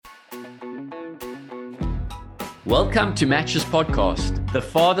Welcome to Matches Podcast, the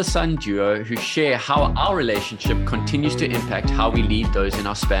father-son duo who share how our relationship continues to impact how we lead those in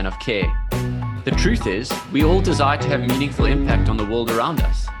our span of care. The truth is, we all desire to have meaningful impact on the world around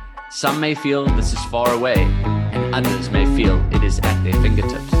us. Some may feel this is far away, and others may feel it is at their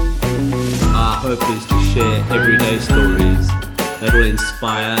fingertips. Our hope is to share everyday stories that will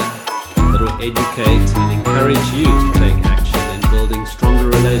inspire, that will educate and encourage you to take action in building stronger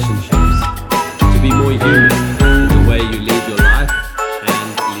relationships, to be more human in the way you lead your life and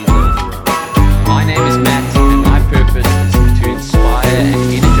lead those around you. My name is Matt, and my purpose is to inspire and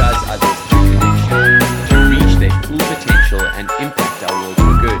energize others through connection, to reach their full potential and impact our world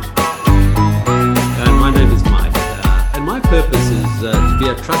for good. And my name is Mike, and my purpose is to be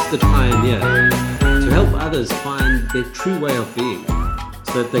a trusted pioneer, to help others find their true way of being,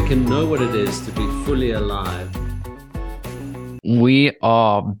 so that they can know what it is to be fully alive. We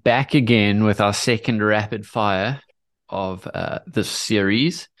are back again with our second rapid fire of this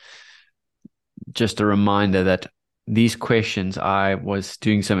series. Just a reminder that these questions, I was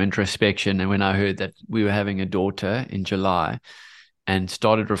doing some introspection, and when I heard that we were having a daughter in July, and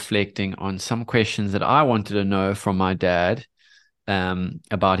started reflecting on some questions that I wanted to know from my dad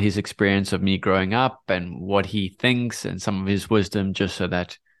about his experience of me growing up and what he thinks and some of his wisdom, just so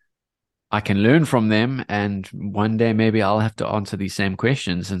that I can learn from them, and one day maybe I'll have to answer these same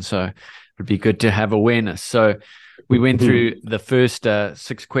questions. And so it would be good to have awareness. So we went through the first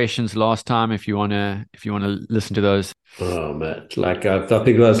 6 questions last time. If you want to listen to those. Oh, Matt, I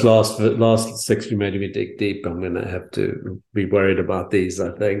think those last 6 you made me dig deep. I'm going to have to be worried about these,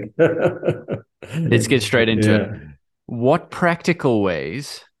 I think. Let's get straight into it. What practical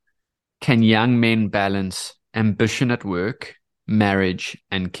ways can young men balance ambition at work, marriage,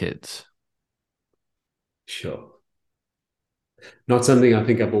 and kids? Sure. Not something I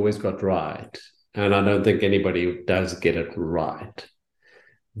think I've always got right. And I don't think anybody does get it right.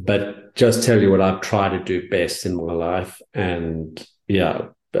 But just tell you what I've tried to do best in my life. And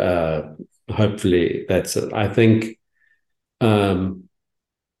hopefully that's it. I think I'll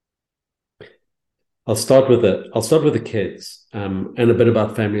start with the kids and a bit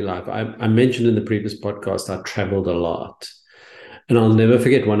about family life. I mentioned in the previous podcast, I traveled a lot. And I'll never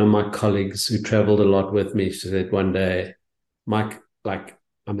forget one of my colleagues who traveled a lot with me. She said one day, Mike,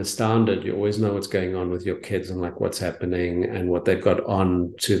 I'm astounded. You always know what's going on with your kids and what's happening and what they've got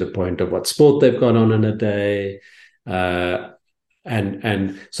on, to the point of what sport they've got on in a day.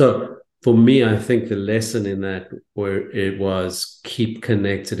 And so for me, I think the lesson in that where it was keep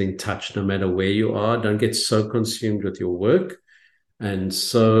connected, in touch, no matter where you are. Don't get so consumed with your work and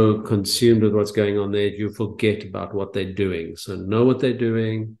so consumed with what's going on there, you forget about what they're doing. So know what they're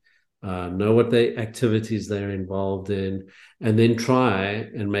doing, know what the activities they're involved in, and then try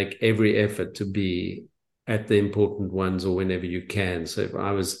and make every effort to be at the important ones or whenever you can. So if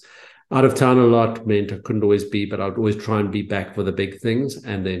I was out of town a lot, meant I couldn't always be, but I'd always try and be back for the big things.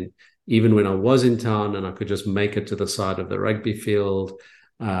 And then even when I was in town and I could just make it to the side of the rugby field,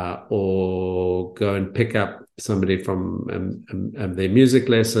 or go and pick up somebody from their music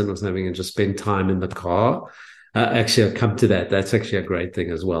lesson or something and just spend time in the car. Actually, I'll come to that. That's actually a great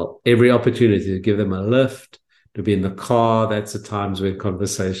thing as well. Every opportunity to give them a lift, to be in the car, that's the times where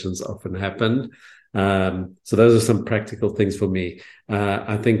conversations often happen. So those are some practical things for me.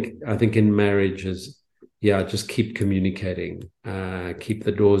 I think in marriage is, just keep communicating, keep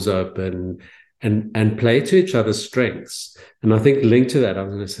the doors open, and play to each other's strengths. And I think linked to that, I'm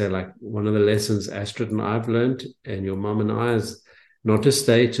going to say one of the lessons Astrid and I've learned, and your mom and I, is not to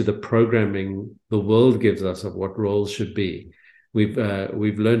stay to the programming the world gives us of what roles should be. We've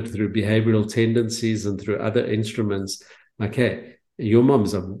learned through behavioral tendencies and through other instruments, hey, your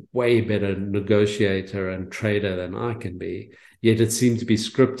mom's a way better negotiator and trader than I can be. Yet it seemed to be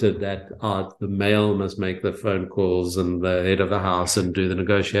scripted that the male must make the phone calls and the head of the house and do the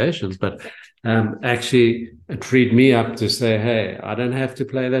negotiations. But actually treat me up to say, hey, I don't have to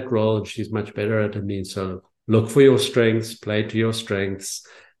play that role, and she's much better at it than me. So look for your strengths, play to your strengths,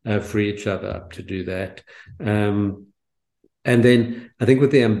 free each other up to do that. And then I think with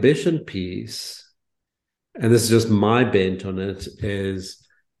the ambition piece, and this is just my bent on it, is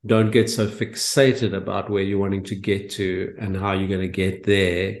don't get so fixated about where you're wanting to get to and how you're going to get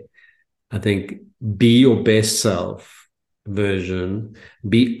there. I think be your best self version,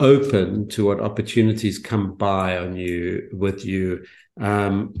 be open to what opportunities come by on you, with you,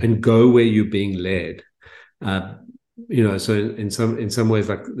 and go where you're being led. So in some ways,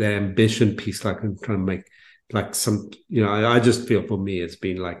 the ambition piece, I'm trying to make I just feel for me, it's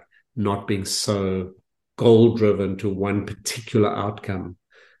been not being so goal driven to one particular outcome,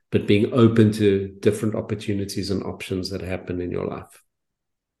 but being open to different opportunities and options that happen in your life.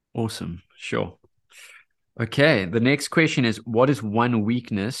 Awesome. Sure. Okay. The next question is, what is one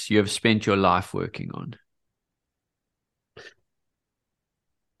weakness you have spent your life working on?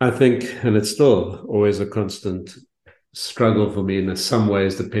 I think, and it's still always a constant struggle for me in some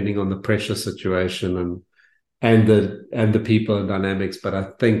ways, depending on the pressure situation and the people and dynamics. But I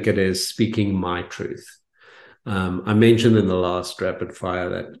think it is speaking my truth. I mentioned in the last rapid fire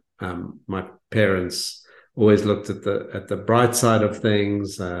that my parents always looked at the bright side of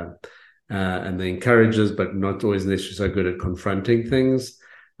things and the encouragers, but not always necessarily so good at confronting things.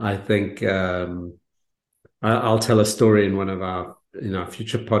 I think I'll tell a story in one of our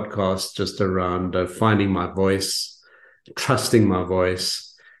future podcasts just around finding my voice, trusting my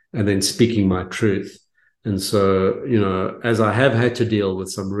voice, and then speaking my truth. And so, as I have had to deal with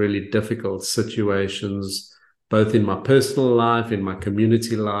some really difficult situations, both in my personal life, in my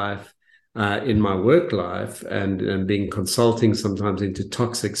community life, in my work life, and being consulting sometimes into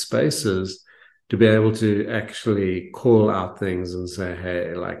toxic spaces, to be able to actually call out things and say,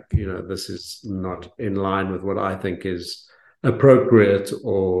 hey, this is not in line with what I think is appropriate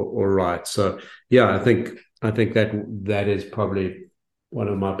or right. So yeah, I think that is probably one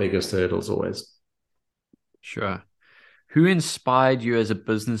of my biggest hurdles always. Sure. Who inspired you as a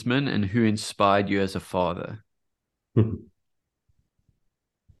businessman and who inspired you as a father? I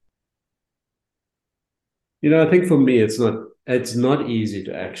think for me, it's not easy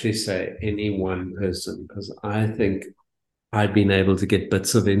to actually say any one person, because I think I've been able to get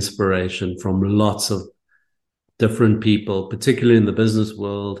bits of inspiration from lots of different people, particularly in the business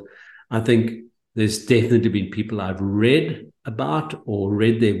world. I think there's definitely been people I've read about or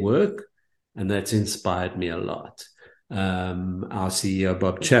read their work, and that's inspired me a lot. Our CEO,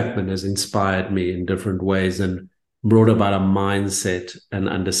 Bob Chapman, has inspired me in different ways and brought about a mindset and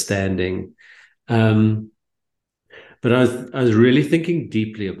understanding. But I was really thinking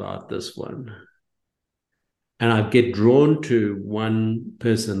deeply about this one. And I get drawn to one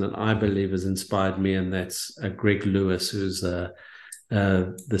person that I believe has inspired me, and that's Greg Lewis, who's the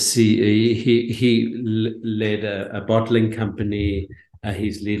CE. He led a bottling company.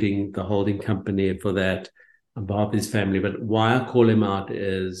 He's leading the holding company for that on behalf of his family. But why I call him out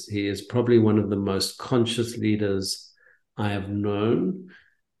is he is probably one of the most conscious leaders I have known.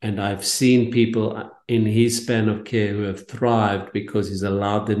 And I've seen people in his span of care who have thrived because he's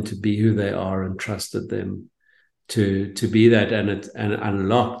allowed them to be who they are and trusted them to be that, and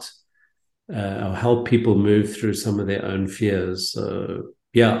unlocked or help people move through some of their own fears. So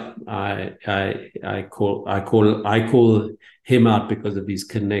yeah, I call him out because of his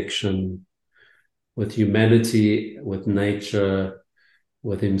connection with humanity, with nature,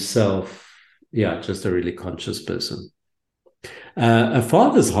 with himself. Yeah, just a really conscious person. A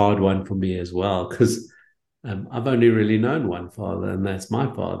father's hard one for me as well, because I've only really known one father, and that's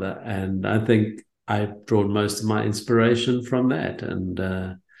my father. And I think I've drawn most of my inspiration from that. And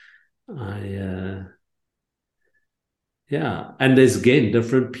yeah. And there's, again,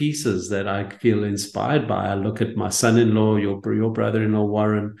 different pieces that I feel inspired by. I look at my son-in-law, your brother-in-law,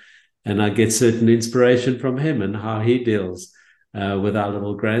 Warren, and I get certain inspiration from him and how he deals with our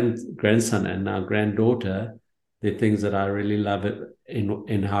little grandson and our granddaughter. They're things that I really love it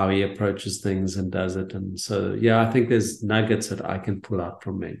in how he approaches things and does it. And so, yeah, I think there's nuggets that I can pull out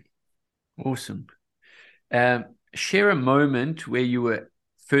from me. Awesome. Share a moment where you were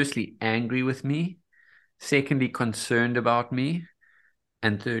firstly angry with me, secondly concerned about me,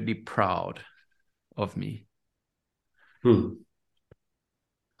 and thirdly proud of me. Okay,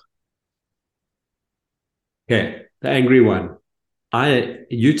 the angry one.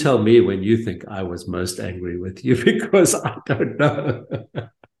 You tell me when you think I was most angry with you, because I don't know.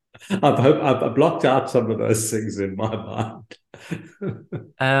 I've blocked out some of those things in my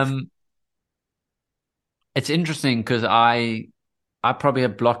mind. It's interesting because I probably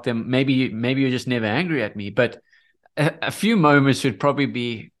have blocked them. Maybe you're just never angry at me, but a few moments would probably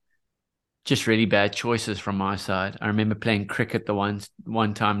be just really bad choices from my side. I remember playing cricket the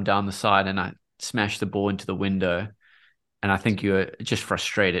one time down the side, and I smashed the ball into the window. And I think you were just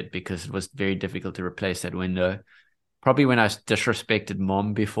frustrated because it was very difficult to replace that window. Probably when I disrespected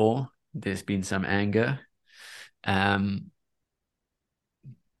mom before, there's been some anger. But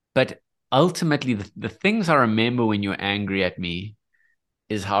ultimately, the things I remember when you're angry at me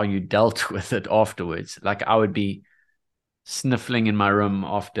is how you dealt with it afterwards. Like I would be sniffling in my room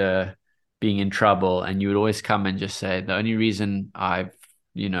after being in trouble, and you would always come and just say, the only reason I've,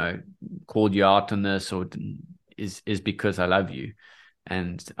 called you out on this is because I love you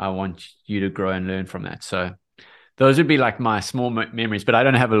and I want you to grow and learn from that. So Those would be like my small memories, but I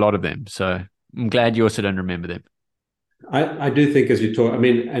don't have a lot of them. So I'm glad you also don't remember them. I do think as you talk, I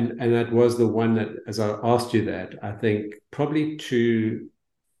mean, and that was the one that, as I asked you that, I think probably two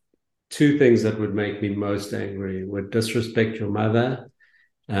things that would make me most angry would disrespect your mother,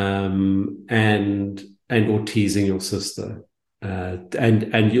 and or teasing your sister.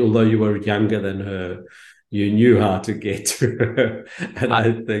 And although you were younger than her, you knew how to get to her. And I,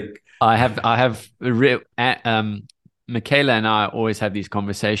 I think, I have Michaela and I always had these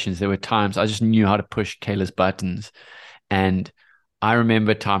conversations. There were times I just knew how to push Kayla's buttons. And I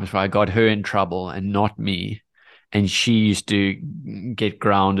remember times where I got her in trouble and not me. And she used to get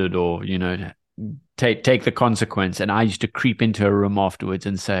grounded or, take the consequence. And I used to creep into her room afterwards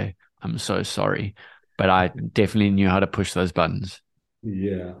and say, I'm so sorry. But I definitely knew how to push those buttons.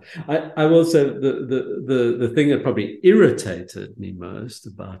 yeah, I will say the thing that probably irritated me most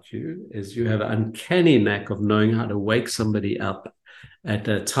about you is you have an uncanny knack of knowing how to wake somebody up at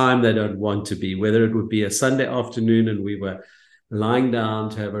a time they don't want to be, whether it would be a Sunday afternoon and we were lying down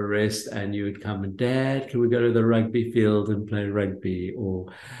to have a rest and you would come and, Dad, can we go to the rugby field and play rugby?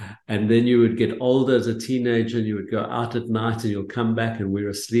 And then you would get older as a teenager and you would go out at night and you'll come back and we were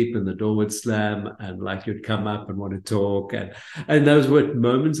asleep and the door would slam and like you'd come up and want to talk. And those were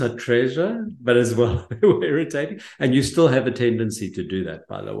moments I treasure, but as well, they were irritating. And you still have a tendency to do that,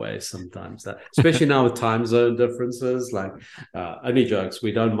 by the way, sometimes, especially now with time zone differences. Like, only jokes,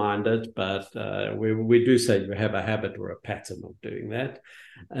 we don't mind it, but we do say you have a habit or a pattern of doing that.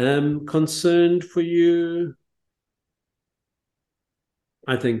 Concerned for you,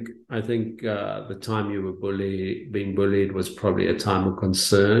 I think the time you were being bullied was probably a time of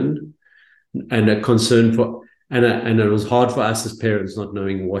concern, and a concern for, and it was hard for us as parents not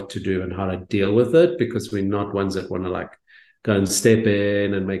knowing what to do and how to deal with it, because we're not ones that want to like go and step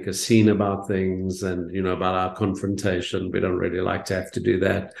in and make a scene about things and about our confrontation. We don't really like to have to do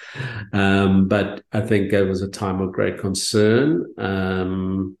that, but I think it was a time of great concern,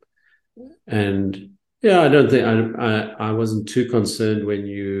 and yeah, I don't think I wasn't too concerned when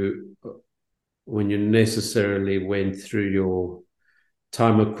you necessarily went through your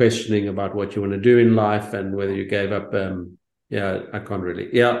time of questioning about what you want to do in life and whether you gave up. Yeah, I can't really.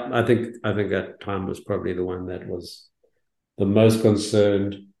 Yeah, I think that time was probably the one that was the most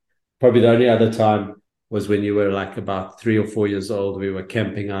concerned. Probably the only other time was when you were like about 3 or 4 years old. We were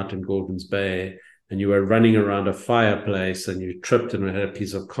camping out in Gordons Bay and you were running around a fireplace and you tripped and had a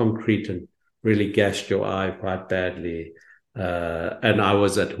piece of concrete and really gashed your eye quite badly. And I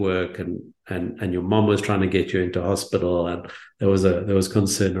was at work and your mom was trying to get you into hospital, and there was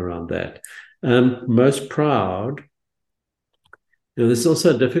concern around that. Most proud. This is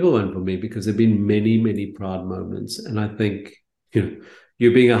also a difficult one for me because there have been many, many proud moments. And I think, you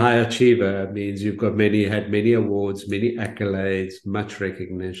being a high achiever means you've had many awards, many accolades, much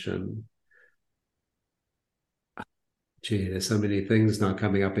recognition. Gee, there's so many things now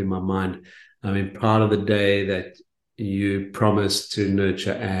coming up in my mind. I mean, part of the day that you promised to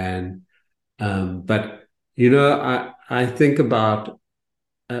nurture Anne. But, I think about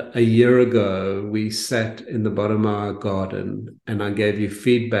a year ago, we sat in the bottom of our garden and I gave you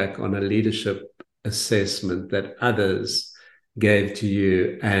feedback on a leadership assessment that others gave to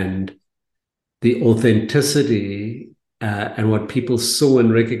you, and the authenticity and what people saw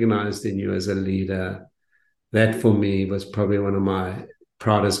and recognized in you as a leader. That for me was probably one of my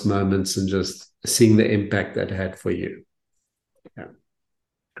proudest moments, and just seeing the impact that had for you. Yeah.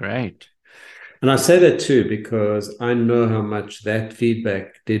 Great. And I say that too because I know how much that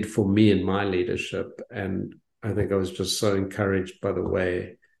feedback did for me in my leadership. And I think I was just so encouraged by the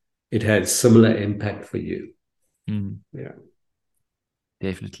way it had similar impact for you. Yeah.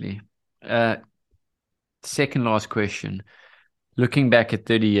 Definitely. Second last question. Looking back at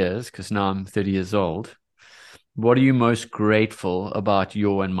 30 years, because now I'm 30 years old, what are you most grateful about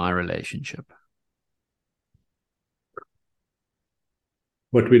your and my relationship?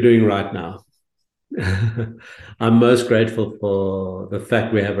 What we're doing right now. I'm most grateful for the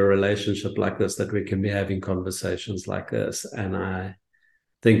fact we have a relationship like this, that we can be having conversations like this. And I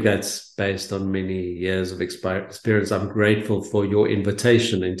think that's based on many years of experience. I'm grateful for your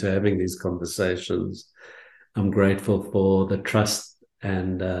invitation into having these conversations. I'm grateful for the trust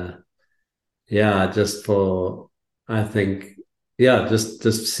and, just for, I think,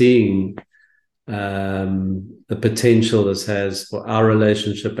 just seeing the potential this has for our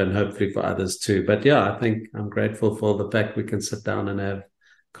relationship and hopefully for others too. But yeah, I think I'm grateful for the fact we can sit down and have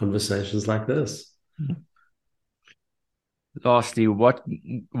conversations like this. Lastly,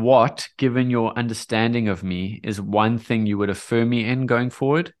 what, given your understanding of me, is one thing you would affirm me in going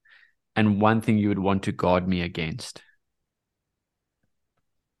forward? and one thing you would want to guard me against.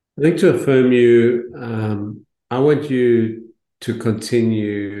 I think to affirm you, I want you to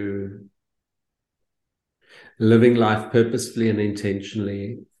continue living life purposefully and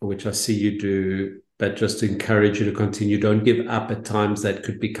intentionally, which I see you do, but just to encourage you to continue. Don't give up at times that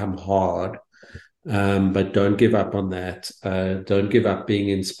could become hard, but don't give up on that. Don't give up being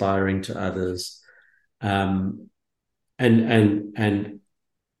inspiring to others, and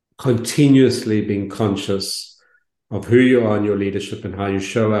continuously being conscious of who you are in your leadership and how you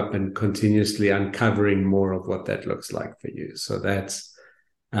show up, and continuously uncovering more of what that looks like for you. So that's,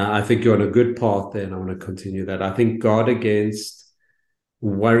 I think you're on a good path there, and I want to continue that. I think guard against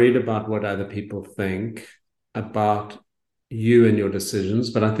worried about what other people think about you and your decisions.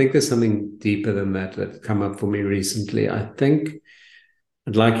 But I think there's something deeper than that that's come up for me recently. I think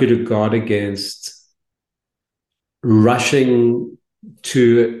I'd like you to guard against rushing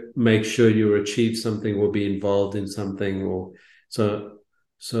to make sure you achieve something or be involved in something, or so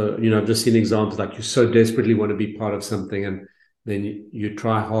I've just seen examples like you so desperately want to be part of something, and then you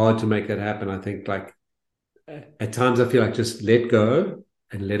try hard to make that happen. I think like at times I feel like just let go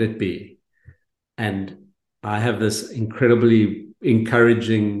and let it be. And I have this incredibly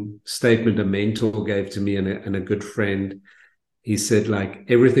encouraging statement a mentor gave to me, and a good friend. He said, like,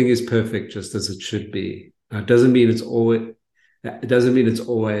 everything is perfect just as it should be. Now, it doesn't mean it's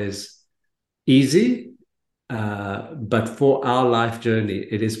always easy, but for our life journey,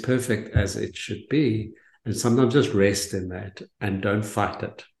 it is perfect as it should be. And sometimes just rest in that and don't fight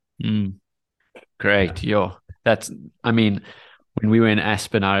it. Great. Yeah. When we were in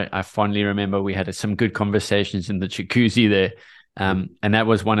Aspen, I fondly remember we had some good conversations in the jacuzzi there. And that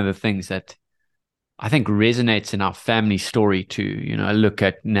was one of the things that I think resonates in our family story too. I look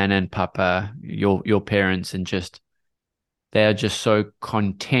at Nana and Papa, your parents, and they are just so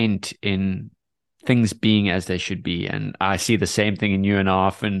content in things being as they should be. And I see the same thing in you, and I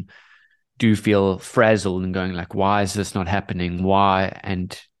often do feel frazzled and going like, why is this not happening? Why?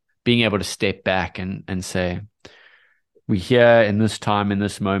 And being able to step back and say, we're here in this time, in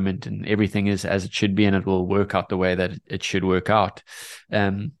this moment, and everything is as it should be, and it will work out the way that it should work out.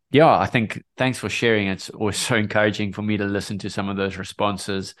 I think thanks for sharing. It's always so encouraging for me to listen to some of those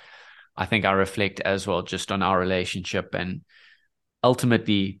responses. I think I reflect as well just on our relationship and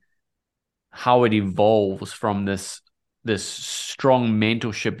ultimately how it evolves from this strong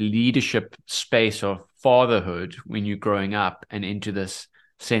mentorship, leadership space of fatherhood when you're growing up, and into this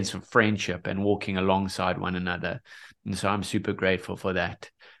sense of friendship and walking alongside one another. And so I'm super grateful for that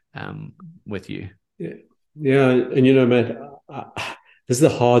with you. Yeah. And Matt, this is the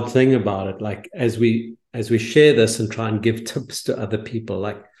hard thing about it. Like as we share this and try and give tips to other people,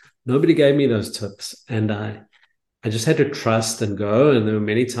 like nobody gave me those tips, and I just had to trust and go. And there were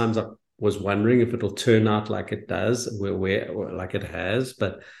many times I was wondering if it'll turn out like it does, or like it has.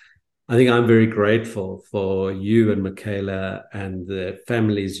 But I think I'm very grateful for you and Michaela and the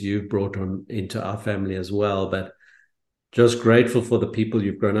families you've brought on into our family as well. But just grateful for the people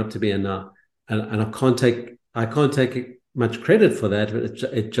you've grown up to be, and I can't take much credit for that.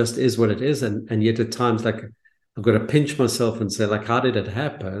 It just is what it is, and yet at times, like, I've got to pinch myself and say, like, how did it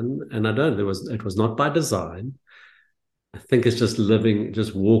happen? And I don't. It was not by design. I think it's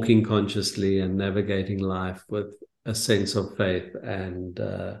just walking consciously and navigating life with a sense of faith, and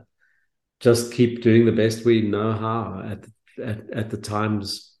just keep doing the best we know how at the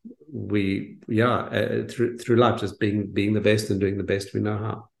times through life, just being the best and doing the best we know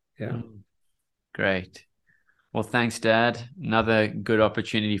how. Yeah. Great. Well, thanks, Dad. Another good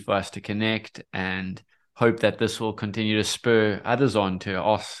opportunity for us to connect, and hope that this will continue to spur others on to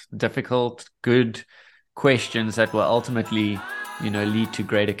ask difficult, good questions that will ultimately, lead to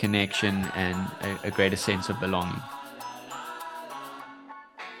greater connection and a greater sense of belonging.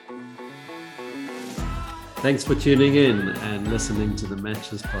 Thanks for tuning in and listening to the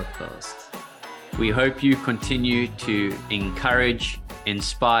Matches podcast. We hope you continue to encourage,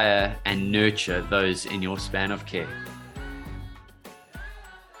 inspire, and nurture those in your span of care.